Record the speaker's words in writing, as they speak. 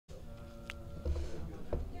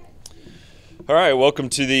All right, welcome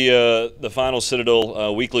to the final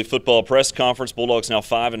Citadel weekly football press conference. Bulldogs now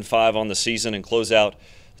 5-5 on the season and close out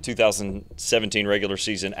the 2017 regular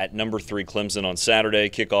season at number 3 Clemson on Saturday.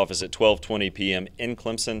 Kickoff is at 12:20 p.m. in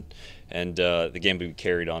Clemson, and the game will be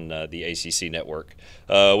carried on the ACC network.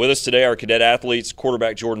 With us today are cadet athletes,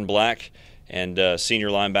 quarterback Jordan Black and senior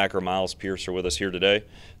linebacker Miles Pierce are with us here today.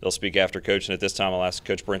 They'll speak after Coach, and at this time I'll ask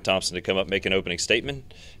Coach Brent Thompson to come up, make an opening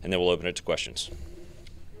statement, and then we'll open it to questions.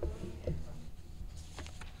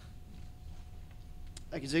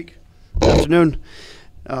 Thank you, Zeke. Good afternoon.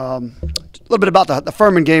 A little bit about the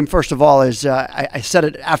Furman game, first of all, is I said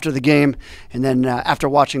it after the game, and then after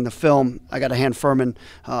watching the film, I got to hand Furman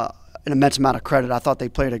an immense amount of credit. I thought they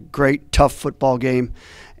played a great, tough football game,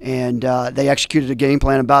 and they executed a game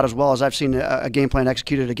plan about as well as I've seen a game plan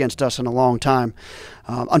executed against us in a long time.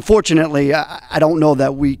 Unfortunately, I don't know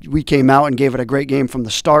that we came out and gave it a great game from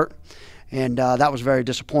the start, and that was very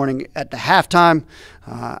disappointing. At the halftime,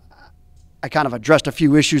 I kind of addressed a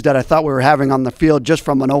few issues that I thought we were having on the field just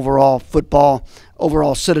from an overall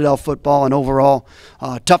Citadel football, and overall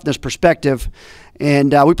toughness perspective.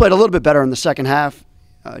 And we played a little bit better in the second half.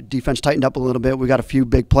 Defense tightened up a little bit. We got a few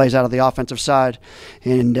big plays out of the offensive side.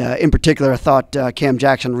 And in particular, I thought Cam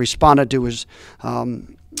Jackson responded to his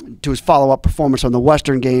follow-up performance on the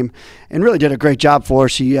Western game and really did a great job for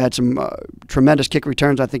us. He had some tremendous kick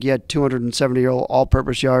returns. I think he had 270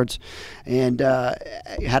 all-purpose yards, and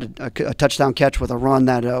had a touchdown catch with a run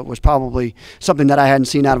that was probably something that I hadn't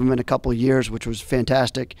seen out of him in a couple of years, which was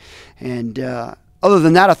fantastic. And other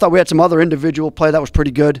than that, I thought we had some other individual play that was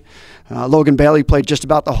pretty good. Logan Bailey played just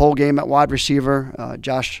about the whole game at wide receiver.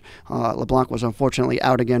 Josh LeBlanc was unfortunately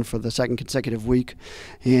out again for the second consecutive week.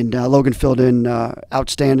 And Logan filled in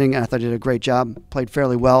outstanding, and I thought he did a great job, played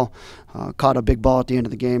fairly well, caught a big ball at the end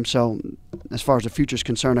of the game. So as far as the future is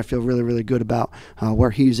concerned, I feel really, really good about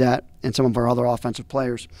where he's at and some of our other offensive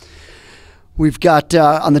players. We've got,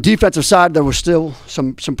 on the defensive side, there was still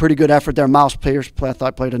some pretty good effort there. Miles Pierce, I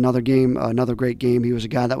thought, played another great game. He was a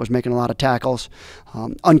guy that was making a lot of tackles.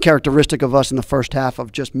 Uncharacteristic of us in the first half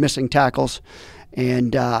of just missing tackles.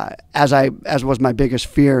 And as was my biggest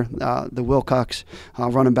fear, the Wilcox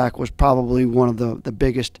running back was probably one of the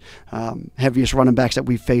biggest, heaviest running backs that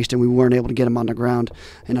we faced, and we weren't able to get him on the ground,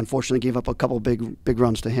 and unfortunately gave up a couple of big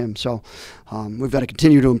runs to him. So we've got to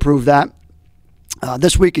continue to improve that.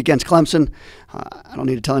 This week against Clemson, I don't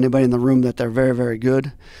need to tell anybody in the room that they're very, very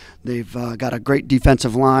good. They've got a great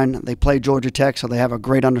defensive line. They play Georgia Tech, so they have a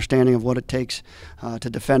great understanding of what it takes to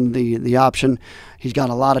defend the option. He's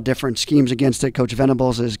got a lot of different schemes against it. Coach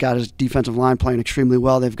Venables has got his defensive line playing extremely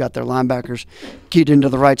well. They've got their linebackers keyed into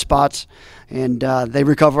the right spots, and they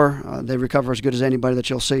recover. They recover as good as anybody that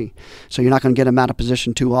you'll see. So you're not going to get them out of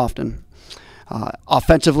position too often.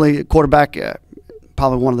 Offensively, quarterback,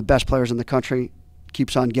 probably one of the best players in the country.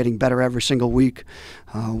 Keeps on getting better every single week.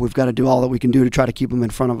 We've got to do all that we can do to try to keep them in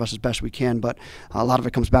front of us as best we can, but a lot of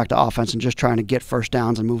it comes back to offense and just trying to get first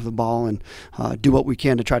downs and move the ball and do what we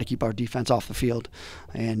can to try to keep our defense off the field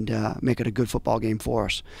and make it a good football game for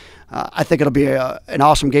us. I think it'll be an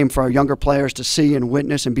awesome game for our younger players to see and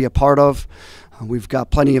witness and be a part of. We've got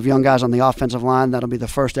plenty of young guys on the offensive line. That'll be the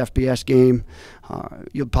first FBS game.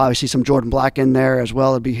 You'll probably see some Jordan Black in there as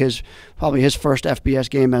well. It'll be probably his first FBS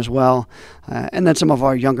game as well. And then some of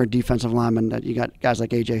our younger defensive linemen. That you got guys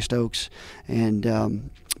like A.J. Stokes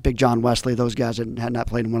and Big John Wesley, those guys that had not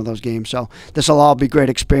played in one of those games. So this will all be great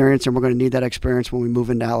experience, and we're going to need that experience when we move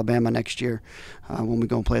into Alabama next year when we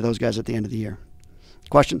go and play those guys at the end of the year.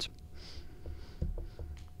 Questions?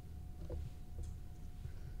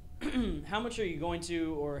 How much are you going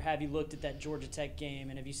to, or have you looked at that Georgia Tech game,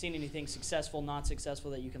 and have you seen anything successful, not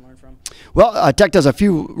successful that you can learn from? Well, Tech does a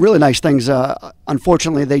few really nice things.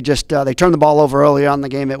 Unfortunately, they turned the ball over early on in the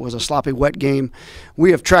game. It was a sloppy, wet game.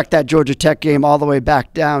 We have tracked that Georgia Tech game all the way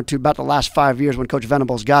back down to about the last 5 years when Coach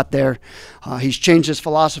Venables got there. He's changed his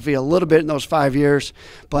philosophy a little bit in those 5 years,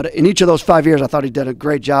 but in each of those 5 years, I thought he did a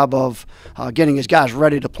great job of getting his guys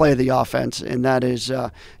ready to play the offense, and that is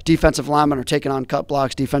defensive linemen are taking on cut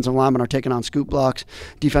blocks, defensive linemen are taking on scoop blocks,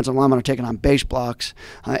 defensive linemen are taking on base blocks,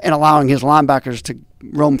 and allowing his linebackers to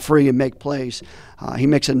roam free and make plays. He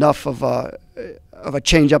makes enough of a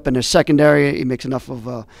change up in his secondary. He makes enough of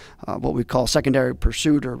what we call secondary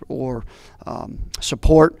pursuit or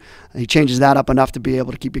support. He changes that up enough to be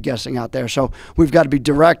able to keep you guessing out there. So we've got to be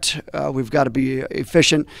direct, we've got to be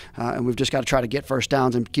efficient, and we've just got to try to get first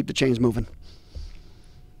downs and keep the chains moving.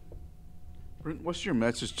 Brent, what's your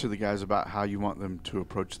message to the guys about how you want them to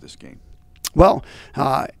approach this game? Well,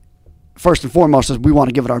 first and foremost is we want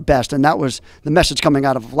to give it our best, and that was the message coming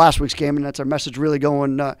out of last week's game, and that's our message really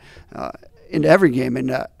going into every game.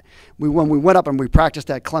 And when we went up and we practiced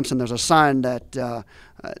at Clemson, there's a sign that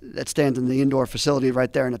that stands in the indoor facility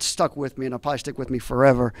right there, and it's stuck with me, and it'll probably stick with me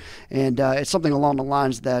forever. And it's something along the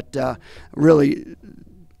lines that really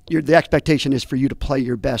the expectation is for you to play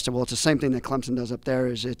your best. Well, it's the same thing that Clemson does up there.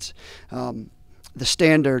 Is it's the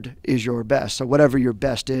standard is your best. So whatever your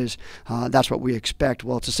best is, that's what we expect.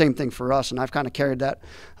 Well, it's the same thing for us, and I've kind of carried that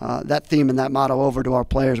theme and that motto over to our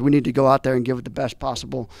players. We need to go out there and give it the best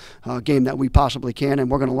possible game that we possibly can,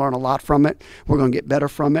 and we're going to learn a lot from it. We're going to get better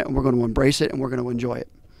from it, and we're going to embrace it, and we're going to enjoy it.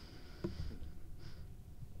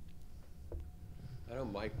 I know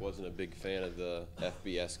Mike wasn't a big fan of the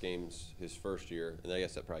FBS games his first year, and I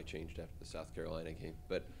guess that probably changed after the South Carolina game.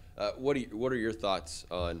 But what are your thoughts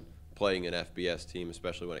on playing an FBS team,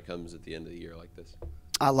 especially when it comes at the end of the year like this?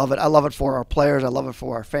 I love it. I love it for our players. I love it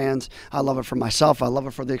for our fans. I love it for myself. I love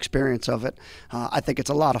it for the experience of it. I think it's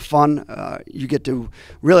a lot of fun. You get to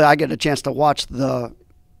I get a chance to watch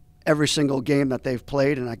every single game that they've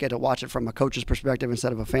played, and I get to watch it from a coach's perspective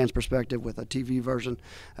instead of a fan's perspective with a TV version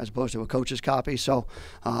as opposed to a coach's copy. So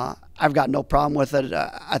I've got no problem with it.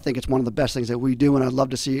 I think it's one of the best things that we do, and I'd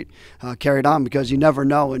love to see it carried on because you never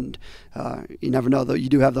know, and you never know that you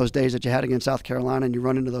do have those days that you had against South Carolina, and you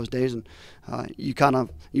run into those days, and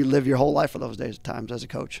you live your whole life for those days at times as a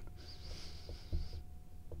coach.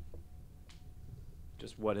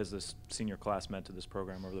 Just what has this senior class meant to this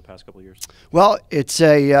program over the past couple of years? Well, it's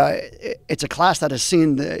a class that has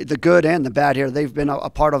seen the good and the bad here. They've been a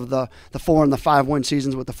part of the 4 and the 5 win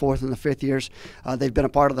seasons with the 4th and the 5th years. They've been a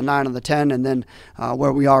part of the 9 and the 10, and then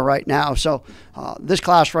where we are right now. So this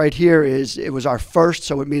class right here it was our first,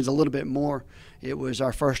 so it means a little bit more. It was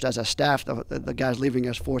our first as a staff. The guys leaving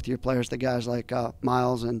as 4th-year players, the guys like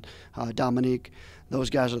Miles and Dominique, those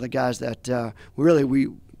guys are the guys that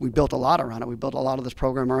we built a lot around it. We built a lot of this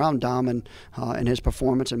program around Dom and his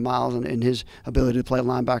performance, and Miles and his ability to play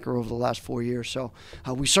linebacker over the last 4 years. So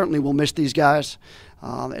we certainly will miss these guys.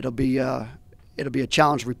 It'll be a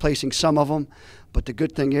challenge replacing some of them. But the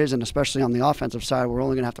good thing is, and especially on the offensive side, we're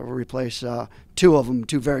only going to have to replace 2 of them,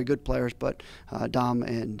 2 very good players, but Dom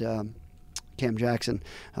and Cam Jackson.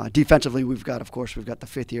 Defensively, we've got the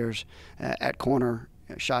 5th years at corner.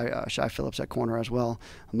 Shy Phillips at corner as well,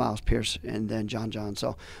 Miles Pierce, and then John.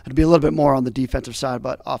 So it'll be a little bit more on the defensive side,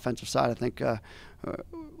 but offensive side, I think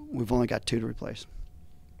we've only got 2 to replace.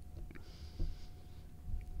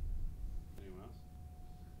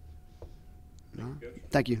 Anyone else?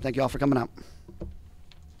 Thank you all for coming out. All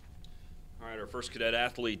right, our first cadet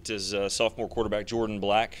athlete is sophomore quarterback Jordan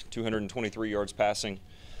Black, 223 yards passing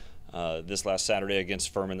this last Saturday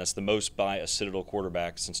against Furman. That's the most by a Citadel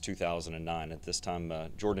quarterback since 2009. At this time,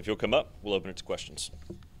 Jordan, if you'll come up, we'll open it to questions.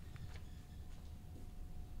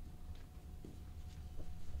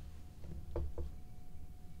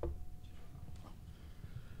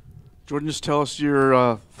 Jordan, just tell us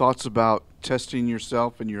your thoughts about testing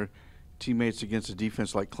yourself and your teammates against a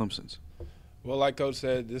defense like Clemson's. Well, like Coach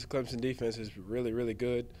said, this Clemson defense is really, really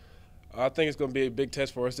good. I think it's going to be a big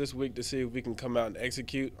test for us this week to see if we can come out and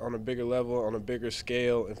execute on a bigger level, on a bigger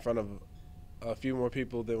scale, in front of a few more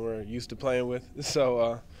people than we're used to playing with.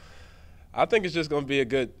 So I think it's just going to be a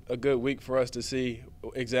good week for us to see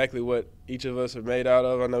exactly what each of us are made out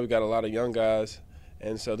of. I know we got a lot of young guys,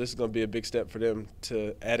 and so this is going to be a big step for them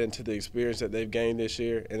to add into the experience that they've gained this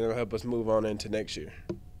year, and it'll help us move on into next year.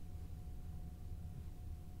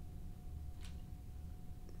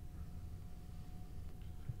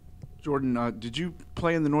 Jordan, did you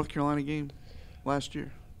play in the North Carolina game last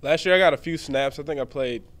year? Last year I got a few snaps. I think I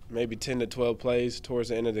played maybe 10 to 12 plays towards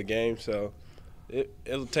the end of the game. So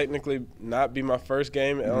it'll technically not be my first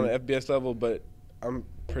game on the FBS level, but I'm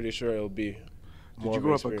pretty sure it'll be more. Did you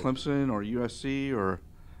grow up at Clemson or USC or?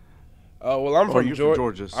 Well, I'm from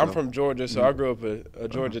Georgia. I'm from Georgia, so I grew up a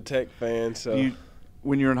Georgia Tech fan. So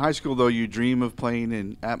when you're in high school, though, you dream of playing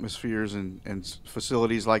in atmospheres and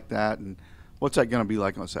facilities like that. And what's that going to be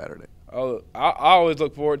like on Saturday? Oh, I always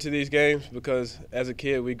look forward to these games because as a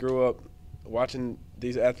kid we grew up watching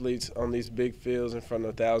these athletes on these big fields in front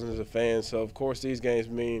of thousands of fans. So, of course, these games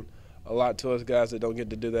mean a lot to us guys that don't get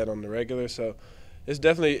to do that on the regular. So it's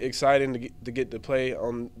definitely exciting to get to play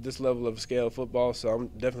on this level of scale of football. So I'm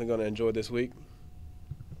definitely going to enjoy this week.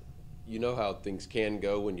 You know how things can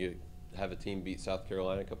go when you have a team beat South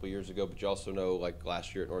Carolina a couple years ago, but you also know, like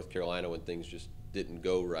last year at North Carolina when things just didn't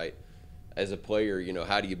go right. As a player,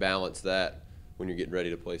 how do you balance that when you're getting ready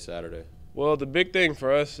to play Saturday? Well, the big thing for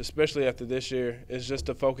us, especially after this year, is just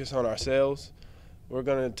to focus on ourselves. We're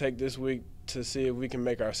going to take this week to see if we can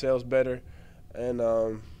make ourselves better. And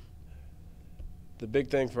the big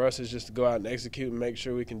thing for us is just to go out and execute and make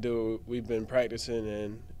sure we can do what we've been practicing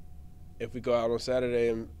and if we go out on Saturday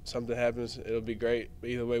and something happens, it'll be great.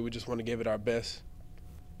 But either way, we just want to give it our best.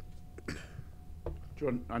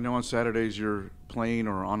 Jordan, I know on Saturdays you're playing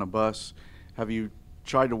or on a bus. Have you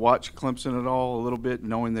tried to watch Clemson at all a little bit,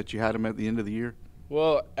 knowing that you had them at the end of the year?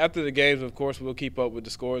 Well, after the games, of course, we'll keep up with the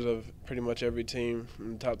scores of pretty much every team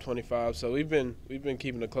in the top 25. So we've been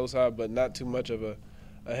keeping a close eye, but not too much of a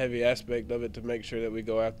heavy aspect of it to make sure that we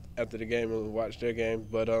go after the game and watch their game.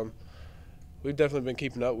 But we've definitely been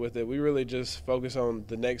keeping up with it. We really just focus on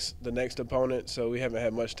the next opponent, so we haven't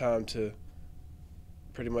had much time to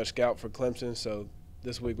pretty much scout for Clemson. So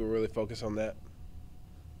this week we're really focused on that.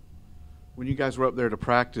 When you guys were up there to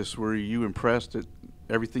practice, were you impressed at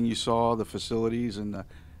everything you saw, the facilities and the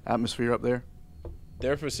atmosphere up there?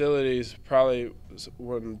 Their facilities probably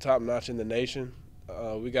were top notch in the nation.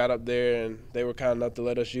 We got up there and they were kind enough to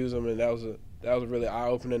let us use them, and that was really eye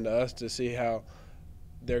opening to us to see how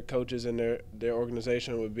their coaches and their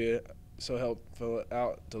organization would be so helpful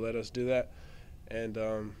out to let us do that. And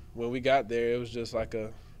when we got there, it was just like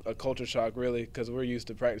a culture shock, really, because we're used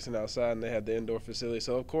to practicing outside and they had the indoor facility.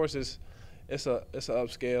 So of course it's an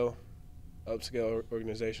upscale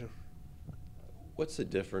organization. What's the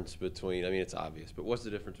difference between, I mean, it's obvious, but what's the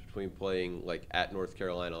difference between playing like at North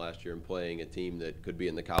Carolina last year and playing a team that could be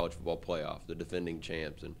in the college football playoff, the defending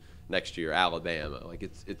champs, and next year Alabama? Like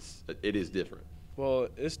it is different. Well,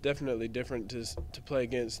 it's definitely different to play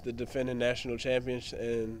against the defending national champions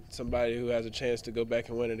and somebody who has a chance to go back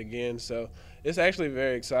and win it again. So it's actually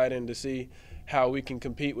very exciting to see how we can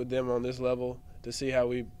compete with them on this level, to see how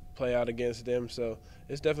we play out against them. So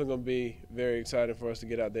it's definitely going to be very exciting for us to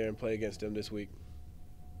get out there and play against them this week.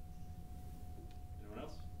 Anyone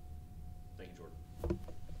else? Thank you, Jordan.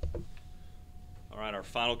 All right, our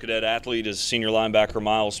final cadet athlete is senior linebacker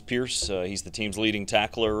Miles Pierce. He's the team's leading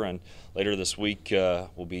tackler, and later this week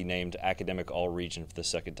will be named Academic All-Region for the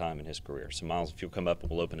second time in his career. So, Miles, if you'll come up,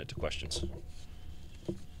 we'll open it to questions.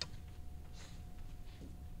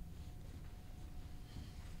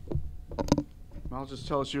 Miles, just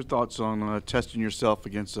tell us your thoughts on testing yourself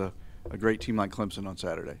against a great team like Clemson on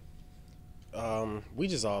Saturday. We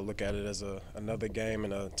just all look at it as another game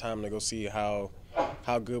and a time to go see how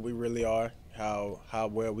good we really are, how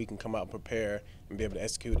well we can come out and prepare and be able to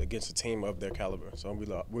execute against a team of their caliber. So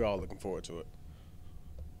we're all looking forward to it.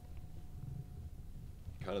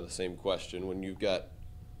 Kind of the same question. When you've got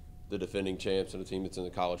the defending champs and a team that's in the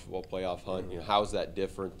college football playoff hunt, how is that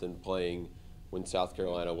different than playing when South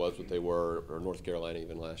Carolina was what they were, or North Carolina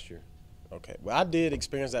even last year? Okay. Well, I did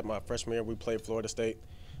experience that my freshman year. We played Florida State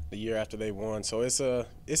the year after they won. So it's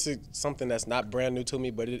something that's not brand new to me,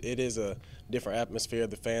 but it is a different atmosphere.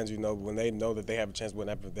 The fans, when they know that they have a chance to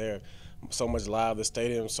win, they're so much louder. The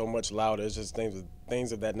stadium's so much louder. It's just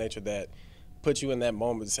things of that nature that put you in that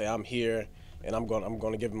moment to say, I'm here and I'm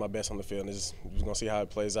going to give it my best on the field. And we're going to see how it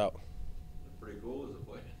plays out. Pretty cool as a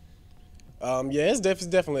player. Yeah, it's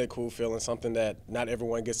definitely a cool feeling, something that not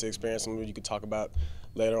everyone gets to experience, something you could talk about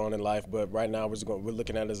later on in life. But right now, we're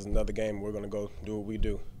looking at it as another game. We're going to go do what we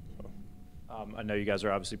do. I know you guys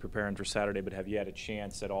are obviously preparing for Saturday, but have you had a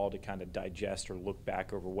chance at all to kind of digest or look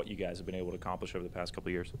back over what you guys have been able to accomplish over the past couple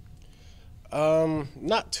of years?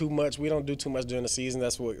 Not too much. We don't do too much during the season.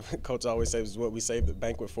 That's what Coach always says is what we save the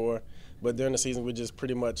banquet for. But during the season, we just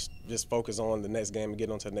pretty much just focus on the next game and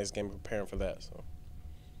get on to the next game and preparing for that. So.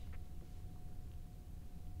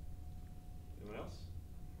 Anyone else?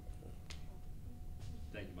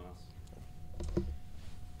 Thank you, Miles.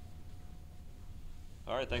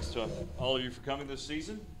 All right, thanks to all of you for coming this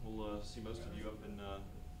season. We'll see most of you up in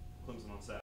Clemson on Saturday.